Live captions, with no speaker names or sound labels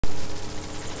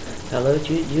Hello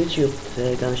YouTube,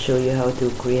 today I'm gonna show you how to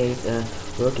create a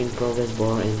working progress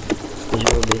bar in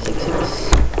Visual Basic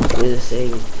 6. This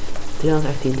is a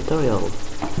 315 tutorial.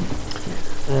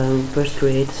 First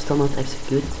create telenet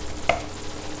execute.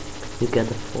 You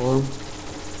get a form.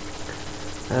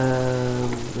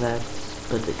 Let's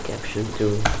put the caption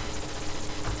to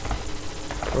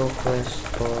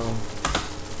Progressbar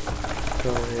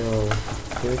tutorial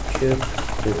YouTube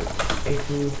to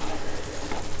 18.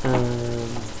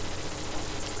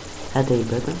 Add a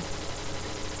button.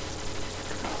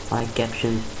 Like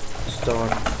caption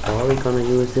start bar, we're gonna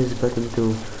use this button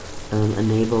to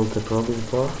enable the progress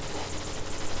bar.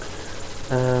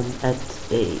 Add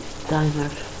a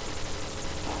timer.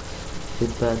 We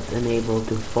put enable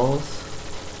to false.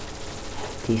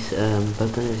 This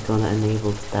button is gonna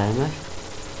enable the timer,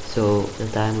 so the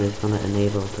timer is gonna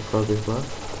enable the progress bar.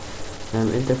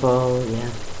 Interval, yeah,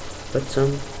 put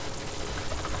some.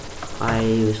 I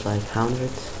use like 100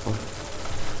 or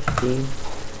 15.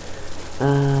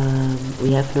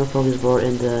 We have no progress bar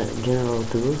in the general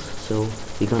tools, so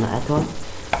we're gonna add one.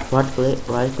 Right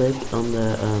click on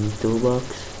the toolbox,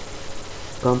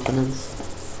 components,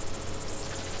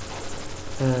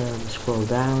 scroll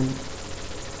down.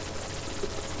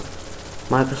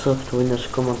 Microsoft Windows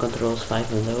Command Controls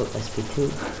 5.0 SP2.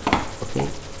 Okay.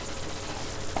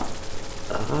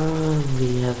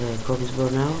 We have a progress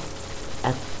bar now.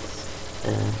 Add a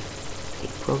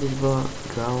progress bar,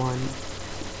 draw one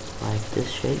like this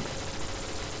shape,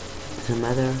 doesn't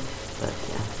matter, but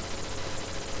yeah.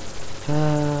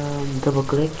 Double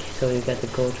click so you get the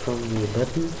code from the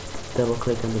button. Double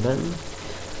click on the button.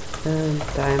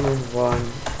 Timer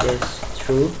 1 is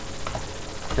true.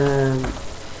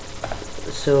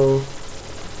 So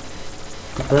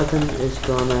the button is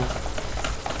gonna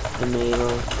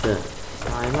enable the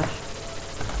timer.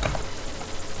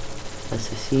 As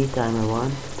you see, timer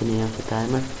 1, the name of the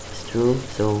timer is true,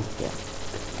 so yeah,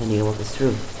 enable is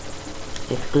true.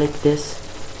 If you click this,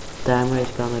 timer is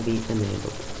gonna be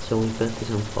enabled, so we put this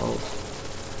on false.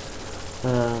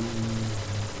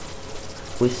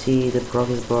 We see the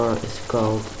progress bar is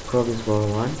called progress bar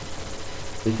 1.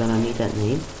 We're gonna need that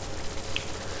name.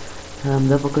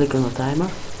 Double click on the timer.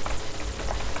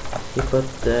 You put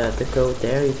the code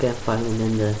there, you can find it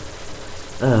in the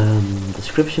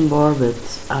description bar, but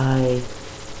I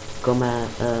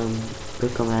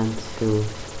recommend to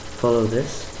follow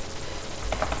this.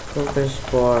 Progress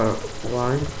bar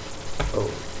 1. Oh,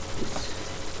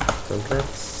 forgot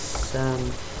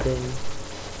something.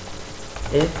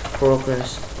 If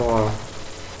progress bar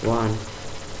 1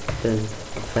 then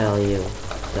value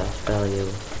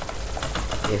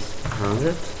is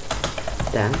 100,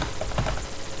 then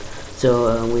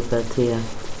so we put here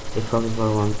if progress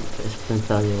bar 1 print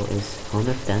value is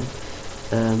 100, then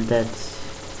that's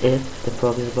if the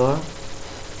progress bar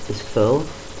is full,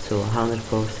 so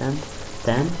 100%,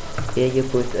 then here you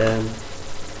put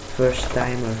first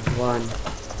timer 1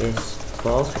 is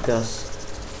false, because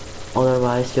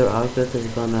otherwise your output is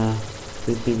gonna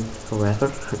repeat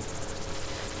forever.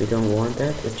 We don't want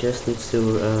that, it just needs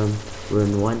to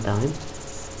run one time.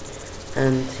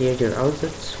 And here your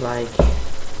outputs, like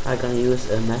I'm gonna use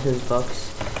a message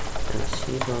box and a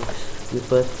C box. You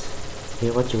put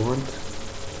here what you want.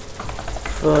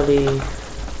 Fully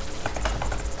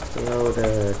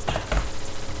loaded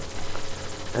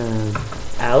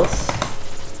else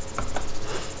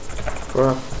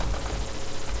progress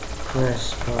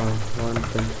bar 1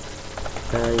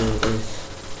 value is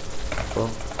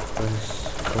progress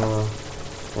bar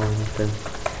 1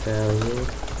 value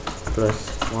plus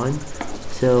 1.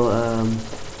 So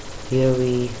here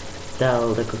we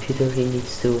tell the computer he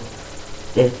needs to,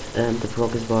 if the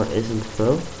progress bar isn't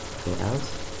full or else,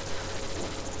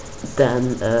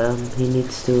 then he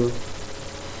needs to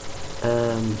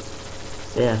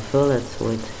fill it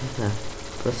with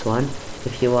plus 1.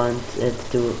 If you want it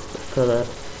to fill up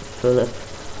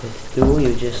with 2,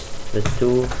 you just put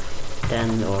 2,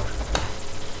 10 or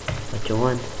what you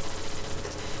want.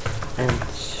 And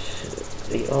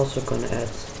we also gonna add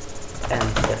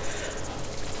and if.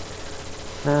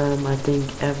 I think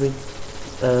every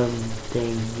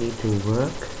thing need to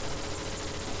work.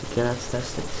 Okay, let's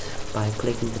test it by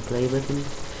clicking the play button.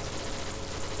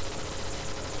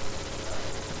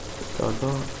 Start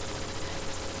bar.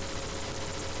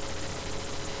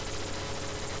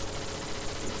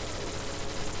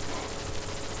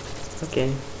 Okay,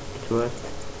 it worked.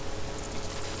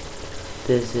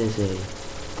 This is a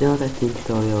telenet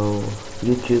tutorial,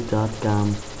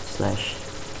 youtube.com/telenet.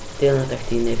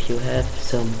 If you have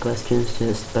some questions,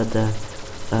 just put a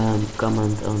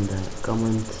comment on the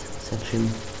comment section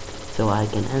so I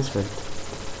can answer it.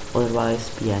 otherwise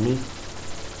be any.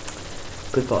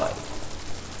 Goodbye.